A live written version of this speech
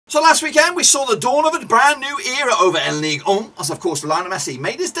So last weekend we saw the dawn of a brand new era over in Ligue 1 as of course Lionel Messi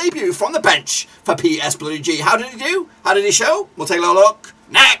made his debut from the bench for PSG. How did he do? How did he show? We'll take a little look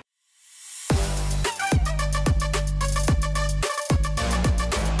next.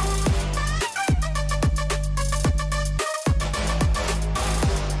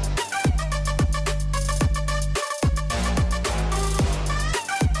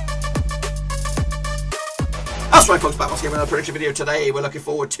 That's right folks, back once again with another prediction video. Today we're looking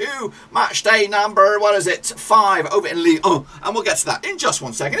forward to match day number, 5 over in Ligue 1, and we'll get to that in just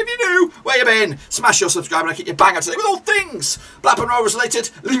 1 second. If you're new, where you been, smash your subscribe and I'll keep you bang up today with all things Blackburn Rovers related,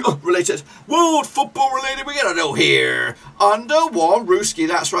 Ligue 1 related, world football related. We're going to know here under one Ruski.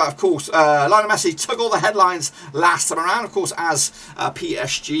 That's right, of course. Lionel Messi took all the headlines last time around, of course, as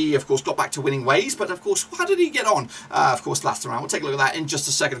PSG, of course, got back to winning ways. But of course, how did he get on? Of course, last time around. We'll take a look at that in just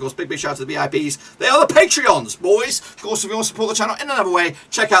a second. Of course, big shout out to the VIPs. They are the Patreons, boys. Of course, if you want to support the channel in another way,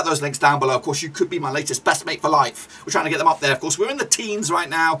 check out those links down below. Of course, you could be my latest best mate for life. We're trying to get them up there. Of course, we're in the teens right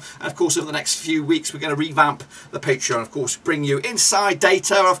now. And of course, over the next few weeks, we're going to revamp the Patreon. Of course, bring you inside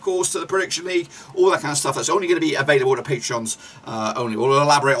data, of course, to the Prediction League. All that kind of stuff that's only going to be available to Patreons only. We'll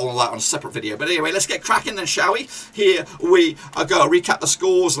elaborate on all that on a separate video. But anyway, let's get cracking then, shall we? Here we go. Recap the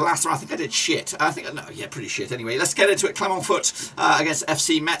scores. Last time, I think I did shit. Pretty shit. Anyway, let's get into it. Clermont against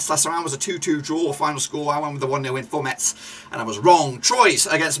FC Metz. Last round was a 2-2 draw. Final score, I went with the 1-0 win for Metz. And I was wrong. Troyes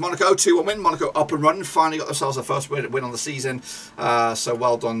against Monaco, 2-1 win. Monaco up and running. Finally got themselves their first win on the season. So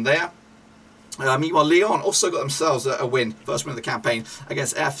well done there. Meanwhile, Lyon also got themselves a win. First win of the campaign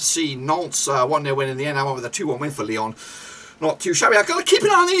against FC Nantes. 1-0 win in the end. I went with a 2-1 win for Lyon. Not too shabby. I've got to keep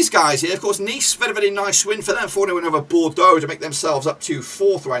an eye on these guys here. Of course, Nice, very nice win for them. 4-0 win over Bordeaux to make themselves up to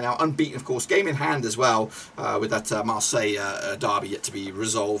 4th right now. Unbeaten, of course. Game in hand as well with that Marseille derby yet to be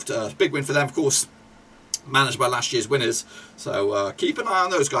resolved. Big win for them, of course. Managed by last year's winners. So keep an eye on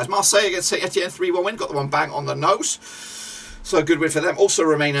those guys. Marseille against Saint-Étienne, 3-1 win. Got the one bang on the nose. So a good win for them. Also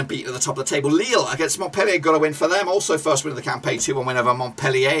remain unbeaten at the top of the table. Lille against Montpellier, got a win for them. Also first win of the campaign, 2-1 win over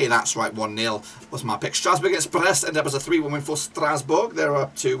Montpellier. That's right, 1-0 was my pick. Strasbourg against Brest, ended up as a 3-1 win for Strasbourg. They're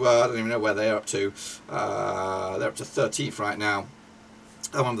up to, I don't even know where they're up to. They're up to 13th right now.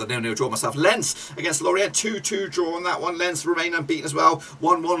 I won with the 0-0 draw myself. Lens against Lorient, 2-2 draw on that one. Lens remain unbeaten as well.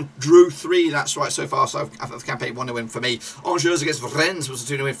 1-1, drew 3. That's right so far. So after the campaign, 1-0 win for me. Angers against Rennes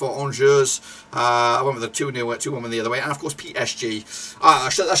was a 2-0 win for Angers. I went with a 2-1 win the other way. And of course, PSG.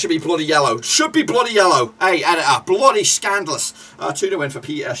 That should be bloody yellow. Should be bloody yellow. Hey, editor. Bloody scandalous. 2-0 win for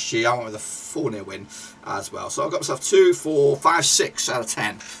PSG. I went with a 4-0 win as well. So I've got myself 2, 4, 5, 6 out of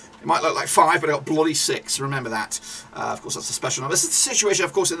 10. It might look like 5, but I got bloody 6. Remember that. Of course, that's a special number. This is the situation,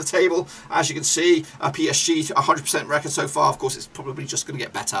 of course, in the table. As you can see, PSG 100% record so far. Of course, it's probably just going to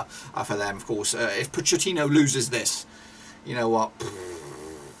get better for them. Of course, if Pochettino loses this, you know what?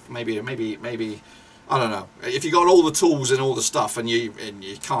 Maybe. I don't know. If you got all the tools and all the stuff, and you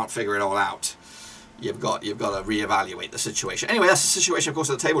can't figure it all out, You've got to reevaluate the situation. Anyway, that's the situation, of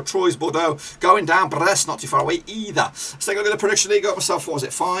course, at the table. Troyes, Bordeaux going down. Brest not too far away either. Let's take a look at the Prediction League. Got myself, what was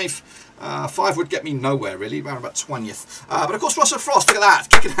it, 5? 5 would get me nowhere, really, around about 20th. But, of course, Russell Frost, look at that.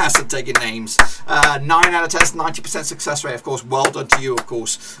 Kicking ass and taking names. 9 out of 10, 90% success rate, of course. Well done to you, of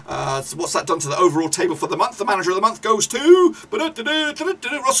course. So what's that done to the overall table for the month? The manager of the month goes to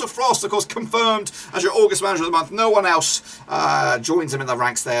Russell Frost, of course, confirmed as your August manager of the month. No one else joins him in the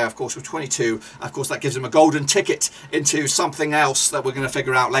ranks there, of course, with 22. Of course, that gives him a golden ticket into something else that we're going to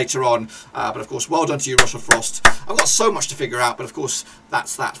figure out later on. But, of course, well done to you, Russell Frost. I've got so much to figure out, but, of course,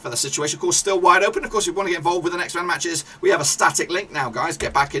 that's that for the situation. Of course, still wide open. Of course, if you want to get involved with the next round matches, we have a static link now, guys.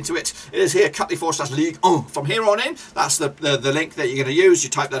 Get back into it. It is here, /Ligue 1. From here on in, that's the link that you're going to use. You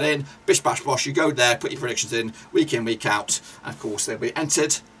type that in, bish, bash, bosh. You go there, put your predictions in, week in, week out. And, of course, they'll be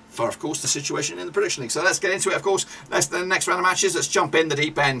entered for, of course, the situation in the Prediction League. So let's get into it, of course. The next round of matches. Let's jump in the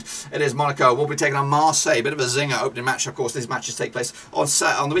deep end. It is Monaco. We'll be taking on Marseille. Bit of a zinger opening match, of course. These matches take place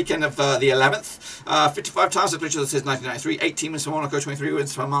on the weekend of the 11th. 55 times the pitch since 1993. 18 wins for Monaco, 23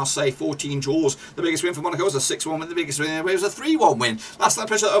 wins for Marseille, 14 draws. The biggest win for Monaco was a 6-1 win. The biggest win was a 3-1 win. Last time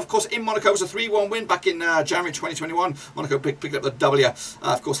pitch, of course, in Monaco was a 3-1 win back in January 2021. Monaco picked up the W.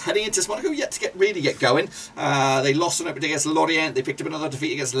 Of course, heading into this, Monaco yet to really get going. They lost on opening against Lorient. They picked up another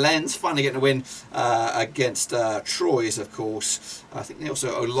defeat against Lens. Finally getting a win against Troyes, of course. I think they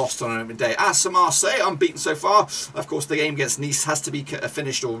also lost on an opening day. As for Marseille, unbeaten so far. Of course, the game against Nice has to be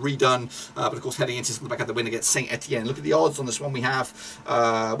finished or redone. But, of course, heading into the back of the win against Saint-Étienne. Look at the odds on this one we have.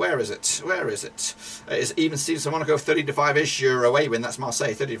 Where is it? It's even Steven. So Monaco 30-5-ish. Your away win. That's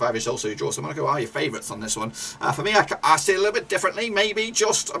Marseille. 30-5-ish also your draw. So Monaco are your favourites on this one. For me, I see it a little bit differently. Maybe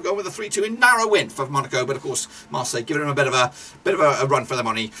I'm going with a 3-2 in narrow win for Monaco. But, of course, Marseille giving them a bit of a run for the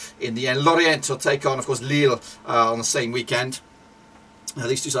money. 3 in the end. Lorient will take on, of course, Lille on the same weekend.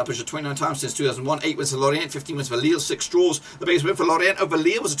 These two sides played 29 times since 2001. 8 wins for Lorient, 15 wins for Lille, 6 draws. The biggest win for Lorient over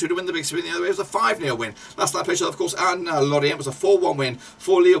Lille was a 2-0 win. The biggest win the other way was a 5-0 win. Last time played, of course, and Lorient was a 4-1 win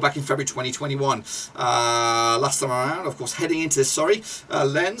for Lille back in February 2021. Last time around, of course, heading into this,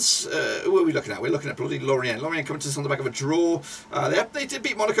 Lens. Who are we looking at? We're looking at bloody Lorient. Lorient coming to this on the back of a draw. They did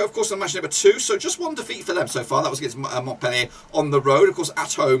beat Monaco, of course, on match number 2. So just one defeat for them so far. That was against Montpellier on the road. Of course,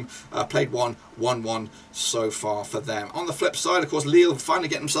 at home, played 1-1 so far for them. On the flip side, of course, Lille finally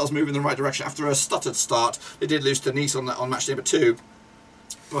getting themselves moving in the right direction after a stuttered start. They did lose to Nice on match number 2.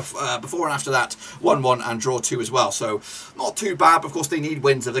 Before and after that, 1-1 and draw 2 as well. So not too bad. But of course, they need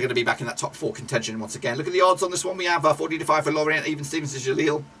wins if they're going to be back in that top 4 contention once again. Look at the odds on this one. We have 40-5 for Lorient. Even Stevens is your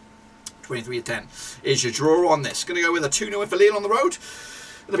Lille. 23-10 is your draw on this. Going to go with a 2-0 win for Lille on the road.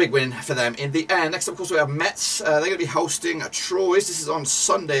 The big win for them in the end. Next up, of course, we have Metz. They're going to be hosting Troyes. This is on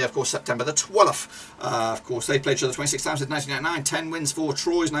Sunday, of course, September the 12th. Of course, they played each other 26 times since 1999. 10 wins for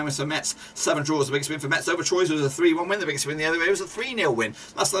Troyes, 9 wins for Metz, 7 draws. The biggest win for Metz over Troyes was a 3-1 win. The biggest win the other way was a 3-0 win.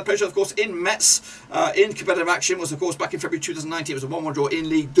 Last time they played each other, of course, in Metz. In competitive action was, of course, back in February 2019. It was a 1-1 draw in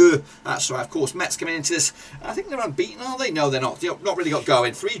Ligue 2. That's right, of course. Metz coming into this. I think they're unbeaten, are they? No, they're not. They've not really got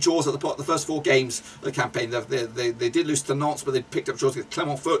going. 3 draws at the first 4 games of the campaign. They did lose to Nantes, but they picked up draws against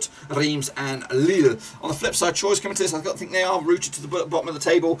Clermont, Reims and Lille. On the flip side, Troyes coming to this. I think they are rooted to the bottom of the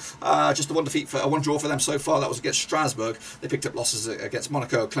table. Just the 1 draw for them so far. That was against Strasbourg. They picked up losses against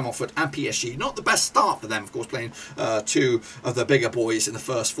Monaco, Clermont and PSG. Not the best start for them, of course, playing 2 of the bigger boys in the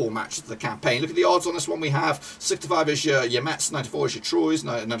first 4 matches of the campaign. Look at the odds on this one. We have 65 is your Metz, 94 is your Troyes,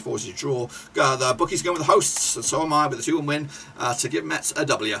 94 is your draw. The bookies going with the hosts, and so am I with a 2-1 win to give Metz a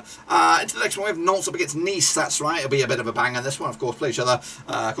W. Into the next one, we have Nantes up against Nice. That's right. It'll be a bit of a banger. This one, of course, play each other,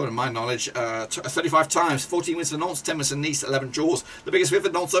 according to my knowledge, 35 times. 14 wins for Nantes, 10 wins for Nice, 11 draws. The biggest win for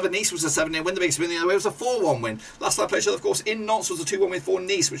Nantes over Nice was a 7-0 win. The biggest win the other way was a 4-1 win. Last time I played each other, of course, in Nantes was a 2-1 win for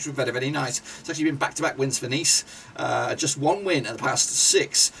Nice, which was very, very nice. It's actually been back-to-back wins for Nice. Just 1 win in the past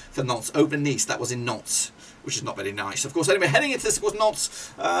 6 for Nantes over Nice. That was in Nantes, which is not very nice. Of course, anyway, heading into this, of course,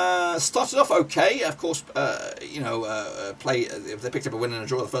 Nantes started off okay. Of course, they picked up a win and a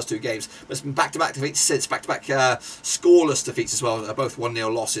draw the first 2 games. But it's been back-to-back defeats since, back-to-back scoreless defeats as well, both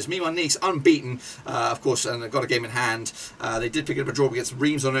 1-0 losses. Meanwhile, Nice unbeaten, of course, and got a game in hand. They did pick up a draw against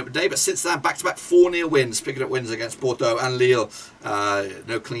Reims on open day, but since then, back-to-back 4-0 wins, picking up wins against Bordeaux and Lille.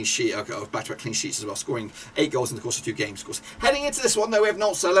 No clean sheet, back-to-back clean sheets as well, scoring 8 goals in the course of 2 games, of course. Heading into this one, though, we have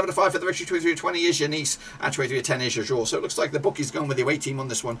Nantes 11-5 for the victory, 23-20 is your Nice, and 23-10 is your draw. So it looks like the bookie's going with the away team on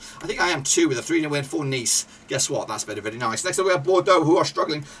this one. I think I am too, with a 3-0 win for Nice. Guess what? That's very, very nice. Next up, we have Bordeaux, who are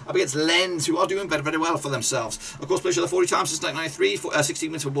struggling up against Lens, who are doing very, very well for themselves. Of course, played each other 40 times since 1993.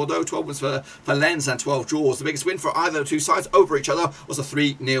 16 wins for Bordeaux, 12 wins for Lens, and 12 draws. The biggest win for either of the 2 sides over each other was a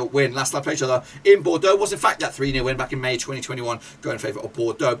 3-0 win. Last time played each other in Bordeaux was, in fact, that 3-0 win back in May 2021, going in favour of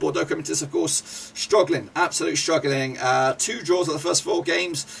Bordeaux. Bordeaux coming to this, of course, struggling, absolutely struggling. 2 draws at the first 4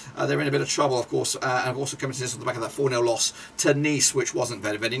 games. They're in a bit of trouble, of course, and also coming to this on the back of that 4-0 loss to Nice, which wasn't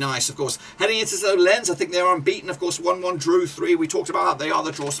very, very nice. Of course, heading into the Lens, I think they're unbeaten. Of course, 1-1 drew 3. We talked about that. They are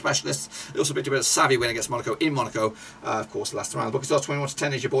the draw specialists. They also picked up a savvy win against Monaco in Monaco. Of course, last time around. The book is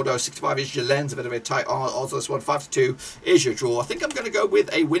 21-10 is your Bordeaux, 65 is your Lens. A bit of a tight odds on this one. 5-2 is your draw. I think I'm going to go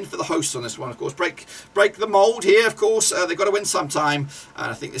with a win for the hosts on this one. Of course, break the mould here. Of course, they've got to win sometime,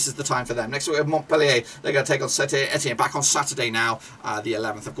 and I think this is the time for them. Next we have Montpellier. They're going to take on Saint-Étienne back on Saturday now, the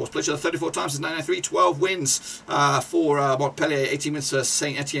 11th. Of course, played each other 34 times since 1993. 12 wins for Montpellier, 18 wins for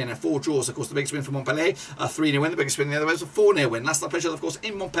Saint-Étienne, and 4 draws. Of course, the biggest win for Montpellier, a 3-0 win. The biggest win the other way was a 4-0 win. Last time played each other, of course,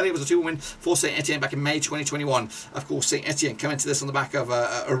 in Montpellier was a 2-1 win for Saint-Étienne back in May 2021. Of course, Saint-Étienne coming to this on the back of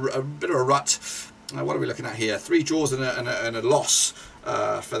a bit of a rut. What are we looking at here? 3 draws and a loss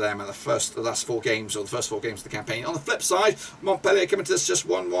for them in the last 4 games, or the first 4 games of the campaign. On the flip side, Montpellier coming to this just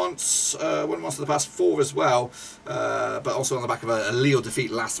won once for the past 4 as well, but also on the back of a Lille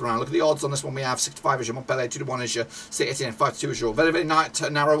defeat last round. Look at the odds on this one. We have 65 is your Montpellier, 2-1 is your Saint-Étienne, 5-2 is your very, very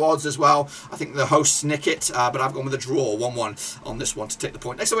narrow odds as well. I think the hosts nick it, but I've gone with a draw, 1-1 on this one to take the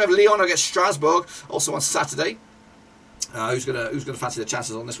point. Next up we have Lyon against Strasbourg, also on Saturday. Who's gonna fancy the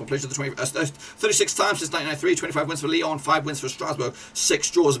chances on this one? Played 36 times since 1993. 25 wins for Lyon, 5 wins for Strasbourg,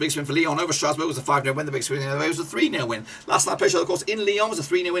 6 draws. The biggest win for Lyon over Strasbourg was a 5-0 win. The biggest win the other way was a 3-0 win. Last night played, of course, in Lyon was a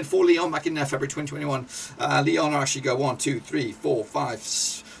 3-0 win for Lyon back in February 2021. Lyon are actually go 1, 2, 3, 4, 5,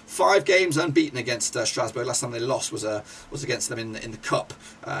 5 games unbeaten against Strasbourg. Last time they lost was against them in the Cup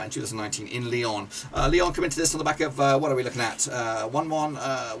in 2019 in Lyon. Lyon come into this on the back of, what are we looking at?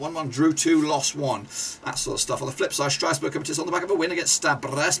 1-1, drew 2, lost 1. That sort of stuff. On the flip side, Strasbourg come into this on the back of a win against Stade.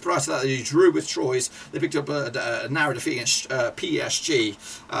 Brest. Prior to that, they drew with Troyes. They picked up a narrow defeat against PSG.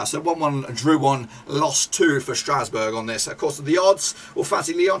 So 1-1, drew 1, lost 2 for Strasbourg on this. Of course, the odds will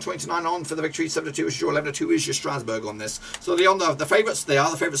fancy Lyon 20-9 on for the victory. 7-2 is your 11-2 is your Strasbourg on this. So Lyon, the favourites. They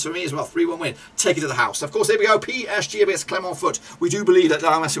are the favourites for me as well. 3-1 win. Take it to the house. Of course, here we go. PSG against Clermont foot. We do believe that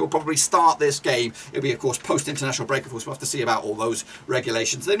Lionel Messi will probably start this game. It'll be, of course, post-international break. Of course, we'll have to see about all those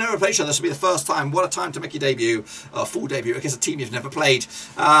regulations. They've never played each other. This will be the first time. What a time to make your debut, full debut against a team you've never played.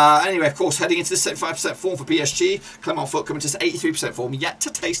 Anyway, of course, heading into this 75% form for PSG. Clermont foot coming to this 83% form, yet to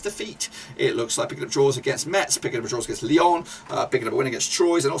taste defeat. It looks like picking up draws against Metz, picking up draws against Lyon, picking up a win against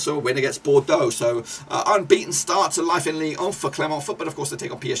Troyes, and also a win against Bordeaux. So unbeaten start to life in Ligue 1 for Clermont foot, but of course they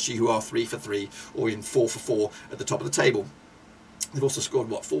take on PSG, who are 3 for 3 or even 4 for 4 at the top of the table. They've also scored,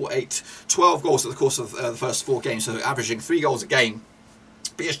 what, 4, 8, 12 goals in the course of the first 4 games, so averaging 3 goals a game.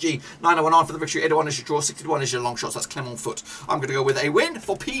 PSG 9-1 on for the victory. 8-1 is your draw. 60-1 is your long shots. That's Clermont foot. I'm going to go with a win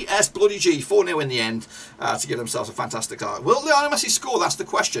for PS Bloody G. 4-0 in the end to give themselves a fantastic start. Will Lionel Messi score? That's the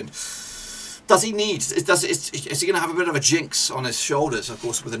question. Does he need? Is he going to have a bit of a jinx on his shoulders? Of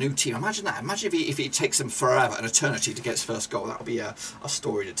course, with a new team. Imagine that. Imagine if it takes him forever, an eternity, to get his first goal. That would be a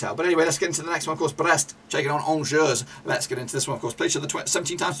story to tell. But anyway, let's get into the next one. Of course, Brest taking on Angers. Let's get into this one. Of course, played each other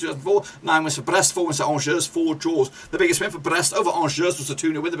 17 times in 2004. 9 wins for Brest, 4 wins for Angers, 4 draws. The biggest win for Brest over Angers was a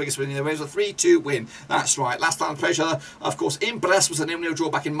 2-0 win. The biggest win in the way was a 3-2 win. That's right. Last time they played each other, of course, in Brest was a 0-0 draw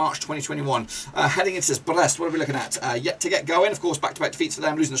back in March 2021. Heading into this Brest, what are we looking at? Yet to get going. Of course, back-to-back defeats for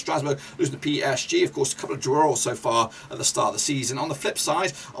them, losing to Strasbourg, losing to PSG. Of course, a couple of draws so far at the start of the season. On the flip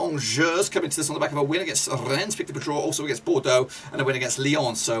side, Angers coming to this on the back of a win against Rennes, picked up a draw also against Bordeaux, and a win against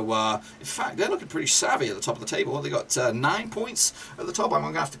Lyon. So, in fact, they're looking pretty savvy at the top of the table. They got 9 points at the top. I'm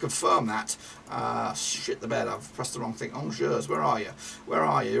going to have to confirm that. Shit the bed, I've pressed the wrong thing. Angers, where are you? Where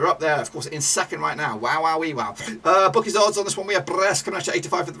are you? You're up there, of course, in second right now. Wow, wow, wee, wow. Bookies odds on this one. We have Brest coming out to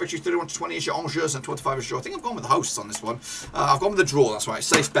 85 for the victory, 31-20 is your Angers, and 25 is your. I think I've gone with the hosts on this one. I've gone with the draw, that's right.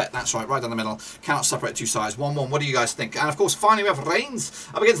 Safe bet, that's right, right down the middle. Cannot separate 2 sides. 1-1, what do you guys think? And of course, finally, we have Reims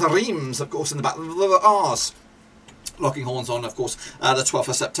up against the Reims, of course, in the battle of the R's. Locking horns on, of course, the 12th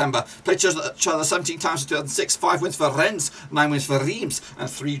of September. Played each other 17 times in 2006. 5 wins for Rennes, 9 wins for Reims, and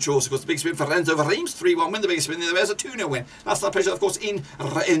 3 draws. Of course, the biggest win for Rennes over Reims, 3-1 win. The biggest win there was a 2-0 win. Last time played, of course, in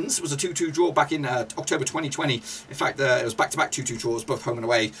Rennes was a 2-2 draw back in October 2020. In fact, it was back-to-back 2-2 draws, both home and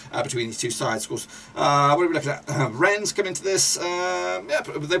away, between these 2 sides. Of course, what are we looking at? Rennes come into this. Yeah,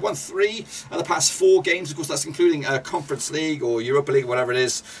 they've won 3 of the past 4 games. Of course, that's including Conference League or Europa League, whatever it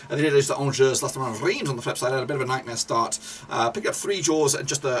is. They did lose to Angers last time. Reims on the flip side had a bit of a nightmare start. Picked up 3 draws and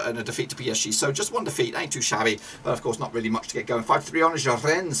just a defeat to PSG. So just 1 defeat, ain't too shabby, but of course not really much to get going. 5-3 on is your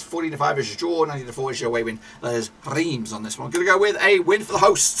Rennes, 14-5 is your draw, 19-4 is your away win. There's Reims on this one. I'm going to go with a win for the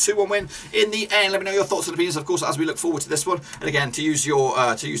hosts, 2-1 win in the end. Let me know your thoughts and opinions, of course, as we look forward to this one. And again, to use your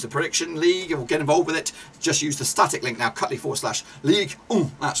the prediction league or get involved with it, just use the static link now, cut.ly/Ligue.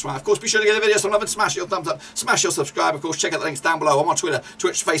 That's right. Of course, be sure to give the video some love and smash your thumbs up, smash your subscribe. Of course, check out the links down below. I'm on Twitter,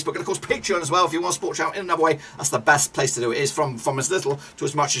 Twitch, Facebook, and of course Patreon as well. If you want to support channel in another way, that's the best place to do it. Is from as little to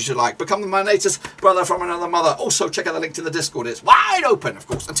as much as you like. Become my latest brother from another mother. Also, check out the link to the Discord. It's wide open, of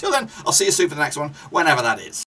course. Until then, I'll see you soon for the next one, whenever that is.